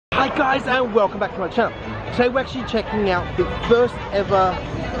guys, and welcome back to my channel. Today we're actually checking out the first ever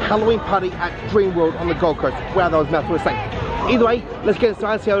Halloween party at Dreamworld on the Gold Coast. Wow, that was a mouthful of saying. Either way, let's get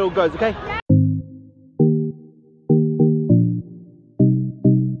inside and see how it all goes, okay?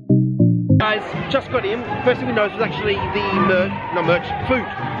 Guys, just got in. First thing we noticed was actually the food.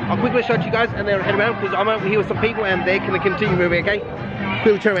 I'll quickly show it to you guys and then head around because I'm over here with some people and they're going to continue moving, okay?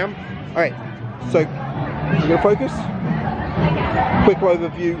 Quickly turn around. Alright, so we're going to focus. Quick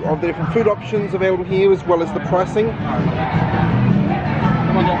overview of the different food options available here as well as the pricing.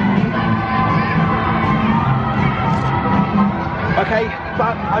 Okay,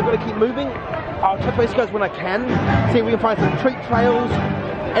 but I've got to keep moving. I'll touch base guys when I can. See if we can find some treat trails.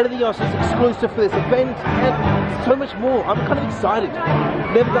 Anything else is exclusive for this event and so much more. I'm kind of excited.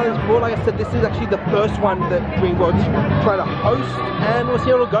 Never done this before. Like I said, this is actually the first one that DreamWorlds try to host and we'll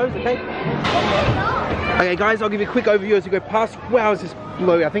see how it all goes, okay? Okay guys, I'll give you a quick overview as we go past. Wow, is this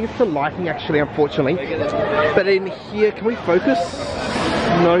blurry? I think it's the lighting actually, unfortunately. But in here, can we focus?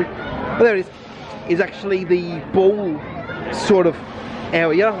 No. Oh, there it is. Is actually the ball sort of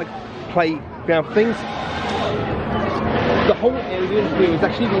area, like playground things. The whole area here is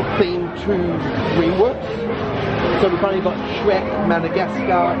actually been themed to DreamWorks. So we've only got Shrek,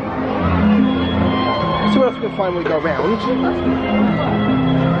 Madagascar. So what else we can find when we go around?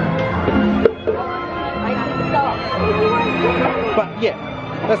 But yeah,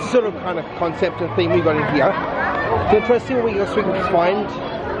 that's the sort of kind of concept and theme we got in here. So we'll try to see what else we can find.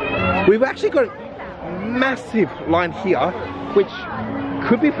 We've actually got a massive line here, which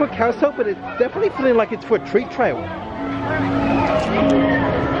could be for a carousel, but it's definitely feeling like it's for a treat trail.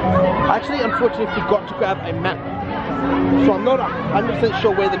 I actually unfortunately forgot to grab a map, so I'm not 100%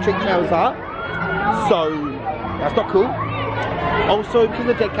 sure where the treat trails are, so that's not cool. Also, because of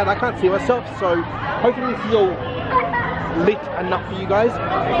the dead cat, I can't see myself, so hopefully this is all lit enough for you guys.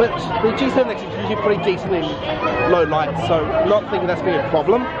 But the G7X is usually pretty decent in low light, so I'm not thinking that's going to be a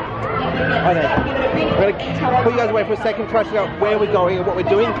problem. Okay, I'm going to put you guys away for a second, try to figure out where we're going and what we're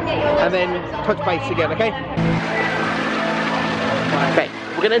doing, and then touch base again, okay? Okay,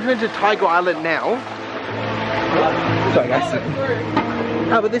 we're going to enter into Tiger Island now. Sorry guys.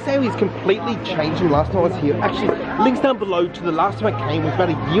 But this area is completely changed from last time I was here. Actually, links down below to the last time I came was about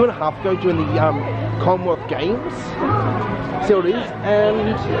a year and a half ago during the Commonwealth Games. See what it is? And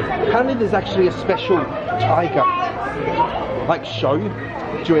apparently there's actually a special tiger like show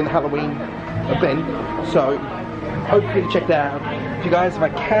during the Halloween event. So hopefully check that out. If you guys, if I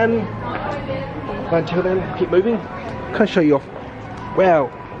can. Until then, keep moving. Can I show you off? Wow,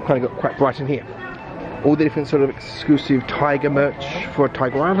 kind of got quite bright in here. All the different sort of exclusive tiger merch for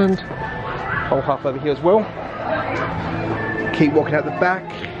Tiger Island. Whole half over here as well. Keep walking out the back.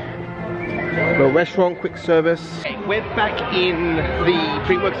 Little restaurant, quick service. Okay, we're back in the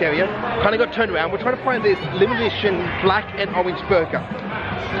DreamWorks area. Kind of got turned around. We're trying to find this limited edition black and orange burger.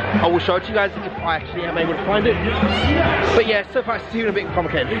 I will show it to you guys if I actually am able to find it. But yeah, so far it's still a bit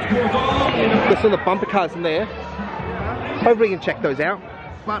complicated. There's some of the bumper cars in there. Hopefully you can check those out.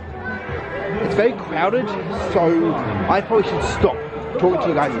 But it's very crowded, so I probably should stop talking to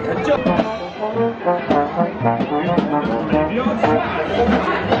you guys.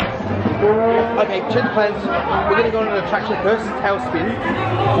 Okay, check the plans. We're going to go on an attraction first, Tailspin,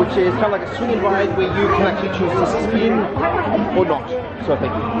 which is kind of like a swinging ride where you can actually choose to spin or not, sort of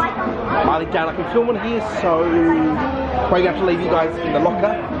thing. I think down I can film on here, so I'm probably going to have to leave you guys in the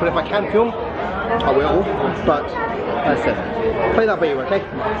locker, but if I can film, I will, but as I said, play that video, okay?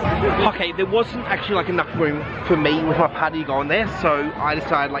 Okay, there wasn't actually like enough room for me with my party going there, so I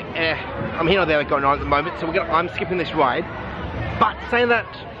decided like, I'm here or there going on at the moment, so I'm skipping this ride. But saying that,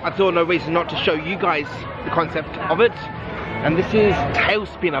 I thought no reason not to show you guys the concept of it, and this is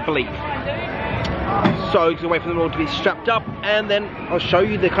Tailspin, I believe. So just wait for them all to be strapped up, and then I'll show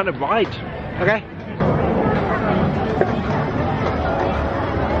you the kind of ride, okay?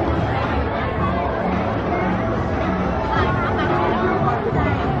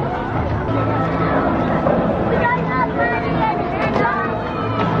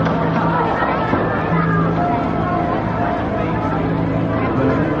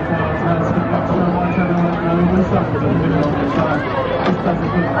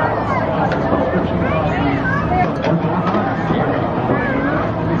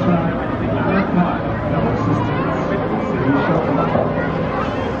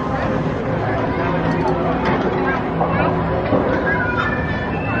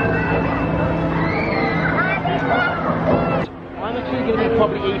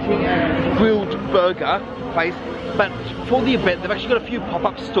 Probably eating a grilled burger place, but for the event they've actually got a few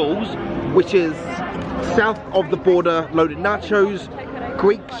pop-up stalls, which is south of the border loaded nachos,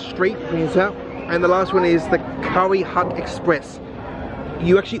 Greek Street, brings out. And the last one is the Curry Hut Express.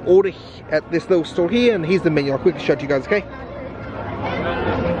 You actually order at this little store here, and here's the menu. I'll quickly show it to you guys, okay?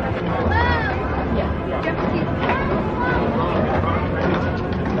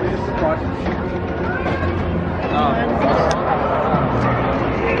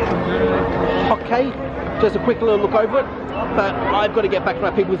 Okay, just a quick little look over it, but I've got to get back to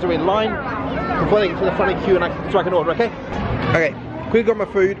my people who are in line before they get to the front of the queue so I can order, okay? Okay, quickly got my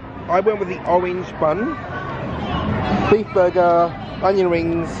food. I went with the orange bun, beef burger, onion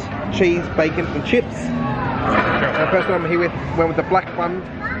rings, cheese, bacon and chips. The person I'm here with went with the black bun.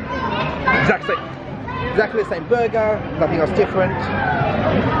 Exactly the same burger, nothing else different.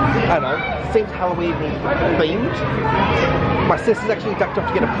 I don't know, seems Halloween themed. My sister's actually ducked off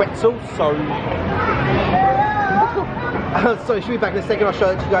to get a pretzel, so so she'll be back in a second. I'll show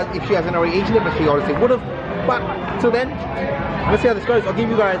it to you guys if she hasn't already eaten it, but she honestly would have. But till then, let's see how this goes. I'll give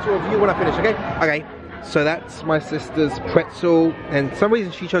you guys a review when I finish, okay? Okay, so that's my sister's pretzel, and for some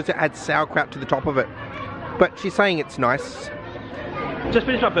reason she chose to add sauerkraut to the top of it. But she's saying it's nice. Just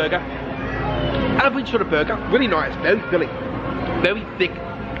finished my burger. Average sort of burger, really nice, very filling, very thick,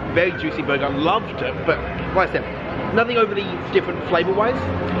 very juicy burger. Loved it, but like I said, nothing overly different flavour-wise.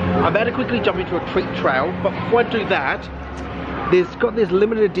 I'm about to quickly jump into a treat trail, but before I do that, there's got this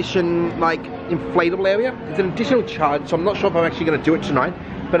limited edition like inflatable area. It's an additional charge, so I'm not sure if I'm actually going to do it tonight,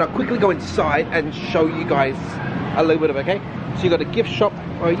 but I'll quickly go inside and show you guys a little bit of it, okay? So you got a gift shop.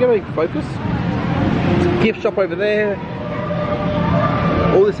 Oh, you gotta focus. Gift shop over there.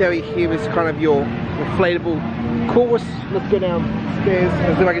 All this area here is kind of your inflatable course. Let's go downstairs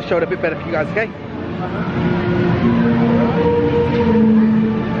and see if I can show it a bit better for you guys, okay?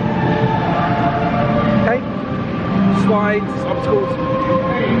 Okay, slides, obstacles,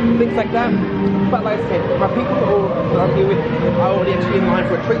 things like that. But like I said, my people that I'm here with are already actually in line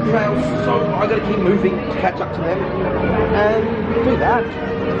for a treat trail, so I gotta keep moving to catch up to them. And do that.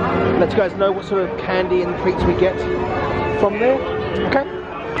 Let you guys know what sort of candy and treats we get from there, okay?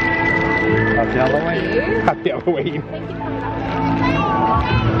 Happy Halloween. Happy Halloween.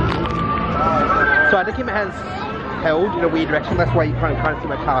 So I had to keep my hands held in a weird direction, that's why you can't see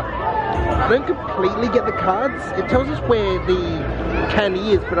my card. I don't completely get the cards. It tells us where the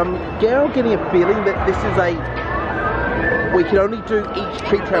candy is, but I'm getting a feeling that this is we can only do each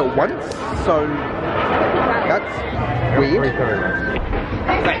treat trail once, so that's weird.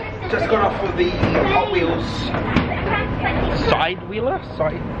 Okay, just got off with the Hot Wheels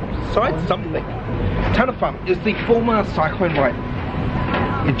side something. Ton of fun. It was the former Cyclone ride.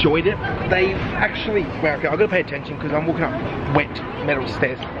 Enjoyed it. They've actually, well, okay, I've got to pay attention because I'm walking up wet metal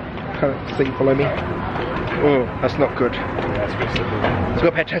stairs. Can't see below me. Oh, that's not good. So I've got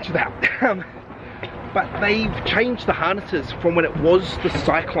to pay attention to that. But they've changed the harnesses from when it was the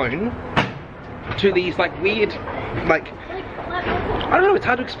Cyclone to these like weird, like, I don't know, it's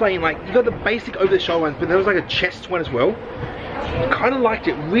hard to explain. Like, you got the basic over the shoulder ones, but there was like a chest one as well. Kind of liked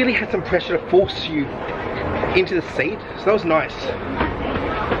it. Really had some pressure to force you into the seat, so that was nice.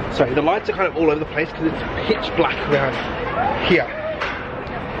 Sorry, the lights are kind of all over the place because it's pitch black around here.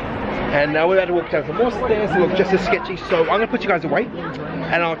 And now we're about to walk down some more stairs that look just as sketchy, so I'm going to put you guys away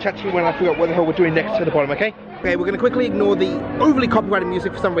and I'll chat to you when I figure out what the hell we're doing next to the bottom, okay? Okay, we're going to quickly ignore the overly copyrighted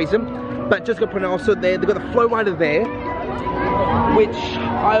music for some reason, but just going to put it also there. They've got the flow rider there, which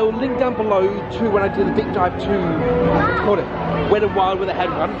I'll link down below to when I do the deep dive to, what's it called, Wet n Wild, where they had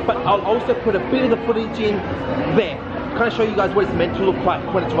one, but I'll also put a bit of the footage in there. Kind of show you guys what it's meant to look like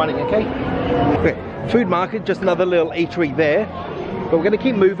when it's running, okay? Okay, food market, just another little eatery there. But we're going to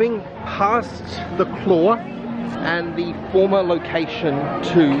keep moving past the Claw and the former location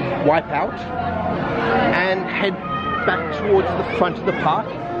to Wipeout and head back towards the front of the park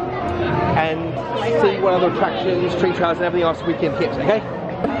and see what other attractions, treat trails and everything else we can hit, okay?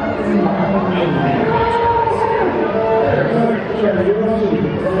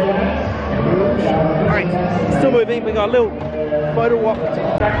 Alright, still moving, we got a little photo walk.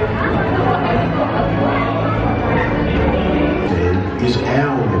 Is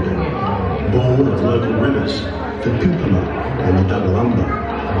our river, born of local rivers, the Kupama and the Dugalumba,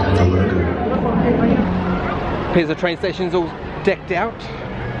 the local. Here's the train station's all decked out.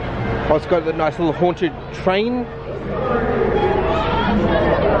 Also got the nice little haunted train.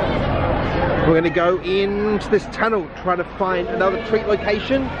 We're going to go into this tunnel, try to find another treat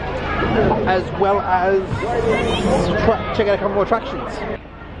location, as well as check out a couple more attractions.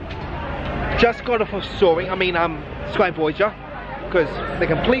 Just got off of Soaring, Sky Voyager, because they're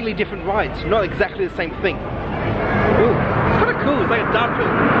completely different rides, not exactly the same thing. Ooh, it's kind of cool, it's like a dark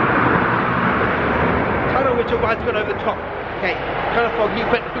tunnel which a ride's gone over the top. Okay, kind of foggy,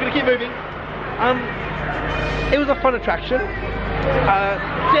 but we're gonna keep moving. It was a fun attraction.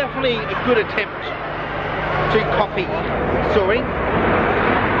 Definitely a good attempt to copy soaring.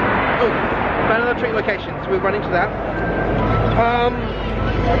 Oh, found another trick location, so we'll run into that.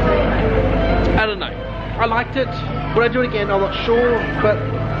 I don't know. I liked it. Would I do it again? I'm not sure, but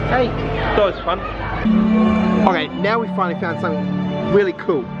hey, that was fun. Okay, now we finally found something really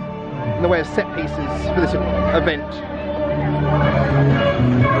cool in the way of set pieces for this event.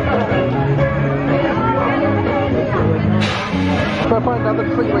 So I find another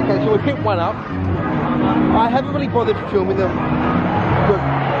trick location. We picked one up. I haven't really bothered filming them because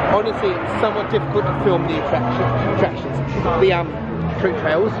honestly it's somewhat difficult to film the attractions. The treat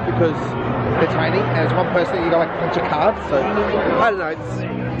trails because they're tiny and it's one person you got like a bunch of cards, so I don't know, it's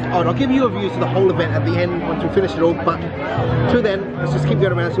odd. I'll give you a view to the whole event at the end once we finish it all, but till then let's just keep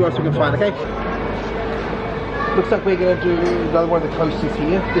going around and see what else we can find, okay? Looks like we're going to do another one of the coasters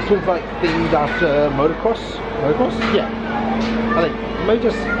here. This one's like themed after motocross. Motocross? Yeah. I think maybe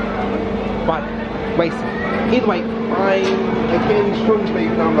just bike racing. Either way, I'm again strongly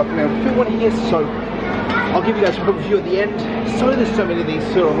believe that I'm not going to be able to film one here, so I'll give you guys a review at the end. So there's so many of these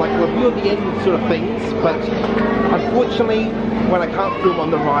sort of like review at the end sort of things, but unfortunately when I can't film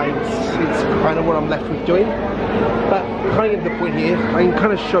on the rides, it's kind of what I'm left with doing. But we're kind of getting to the point here. I can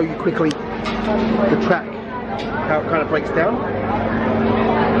kind of show you quickly the track, how it kind of breaks down.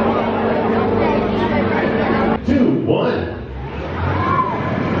 2, 1.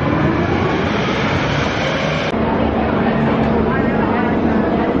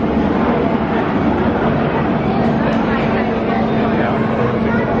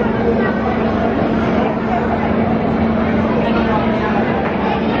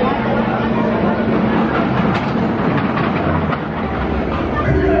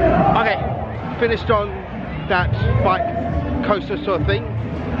 Finished on that bike coaster sort of thing.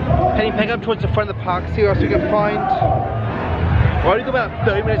 Heading back up towards the front of the park, see what else we can find. We've only got about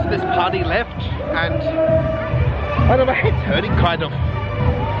 30 minutes of this party left, and I don't know, my head's hurting kind of.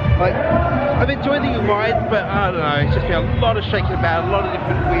 Like, I've enjoyed the ride, but I don't know, it's just been a lot of shaking about, a lot of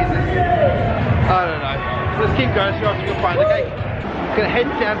different weirdness. I don't know. So let's keep going, see what else we can find, okay? Gonna head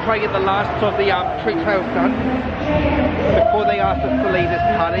down, try and get the last of the treat trails done before they ask us to leave this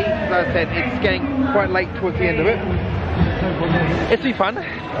party. As I said, it's getting quite late towards the end of it. It's been fun,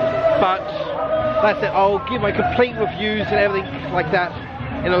 but like I said, I'll give my complete reviews and everything like that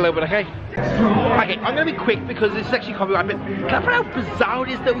in a little bit, okay? Okay, I'm gonna be quick because this is actually copyright, but can I find out how bizarre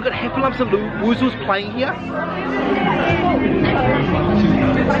it is that we've got Heffalumps and Woozles playing here?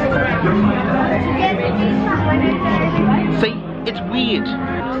 See? It's weird.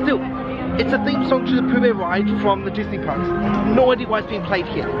 Still, it's a theme song to the Pooh Bear ride from the Disney parks. No idea why it's being played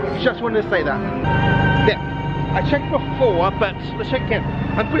here. Just wanted to say that. Yeah, I checked before, but let's check again.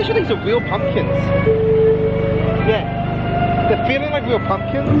 I'm pretty sure these are real pumpkins. Yeah, they're feeling like real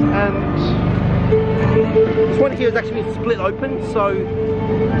pumpkins, and this one here is actually been split open, so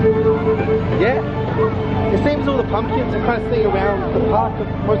yeah. It seems all the pumpkins are kind of sitting around the park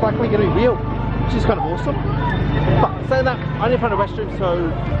are most likely going to be real, which is kind of awesome. But saying that, I'm in front of the restroom, so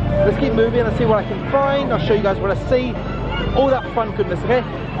let's keep moving and see what I can find. I'll show you guys what I see. All that fun goodness, okay?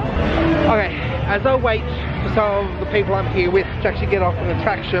 Okay, as I wait for some of the people I'm here with to actually get off an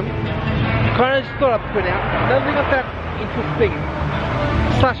attraction, kind of just thought I'd point out another thing I found interesting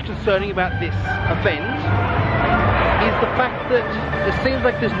 / concerning about this event is the fact that it seems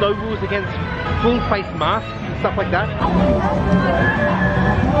like there's no rules against full face masks and stuff like that.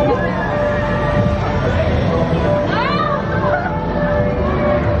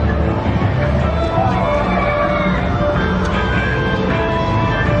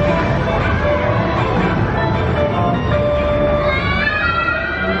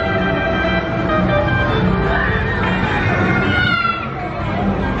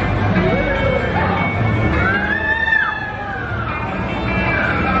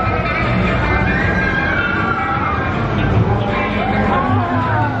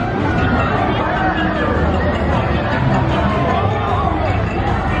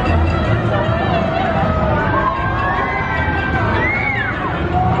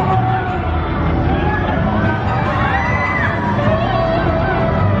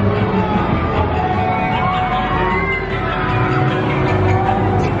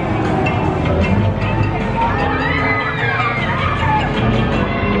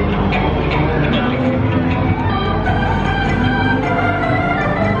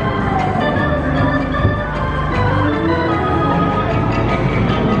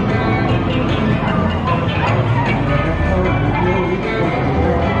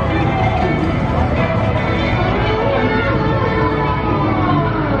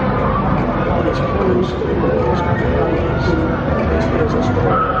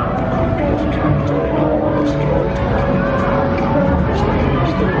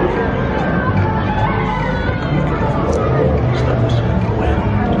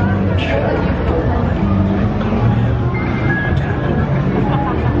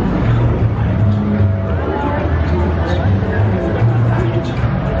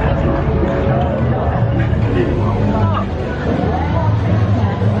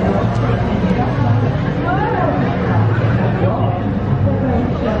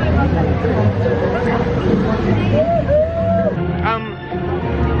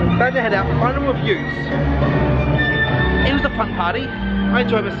 About to head out. Final reviews. It was a fun party. I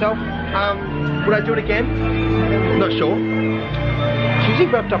enjoyed myself. Would I do it again? Not sure. It's usually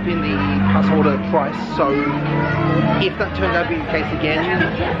wrapped up in the pass holder price, so if that turns out to be the case again,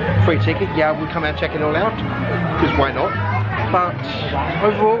 free ticket, yeah, we'll come out and check it all out, because why not? But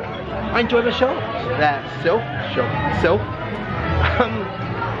overall, I enjoyed myself.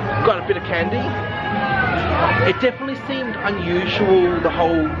 Got a bit of candy. It definitely seemed unusual, the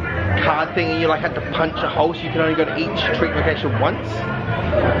whole card thing, and you like had to punch a hole so you can only go to each treat location once.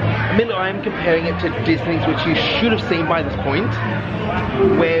 Admittedly, I am comparing it to Disney's, which you should have seen by this point,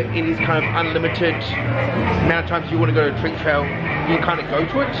 where it is kind of unlimited amount of times you want to go to a treat trail, you kind of go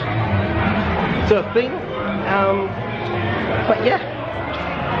to it. Sort of thing. But yeah,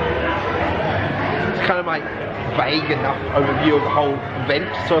 it's kind of like vague enough overview of the whole event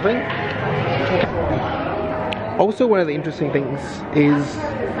sort of thing. Also, one of the interesting things is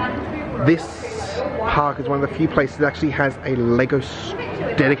this park is one of the few places that actually has a Lego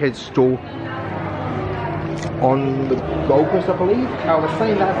dedicated store on the Gold Coast, I believe. I was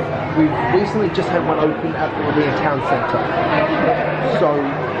saying that we've recently just had one open at the Riviera Town Centre, so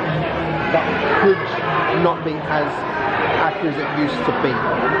that could not be as accurate as it used to be.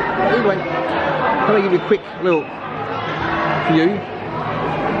 Anyway, I'm going to give you a quick little view.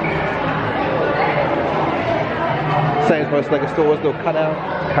 Same as most Lego stores, little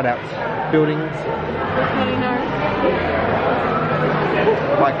cutouts, buildings,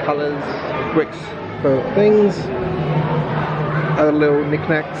 like colours, bricks for things, other little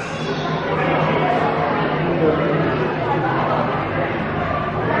knickknacks.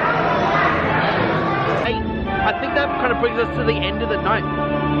 Hey, I think that kind of brings us to the end of the night.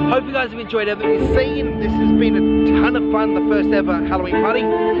 Hope you guys have enjoyed everything you've seen. This has been a ton of fun, the first ever Halloween party.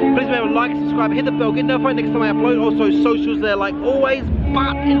 Please remember to like, subscribe, hit the bell, get notified next time I upload. Also socials there like always.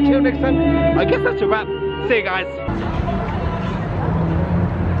 But until next time, I guess that's a wrap. See you guys.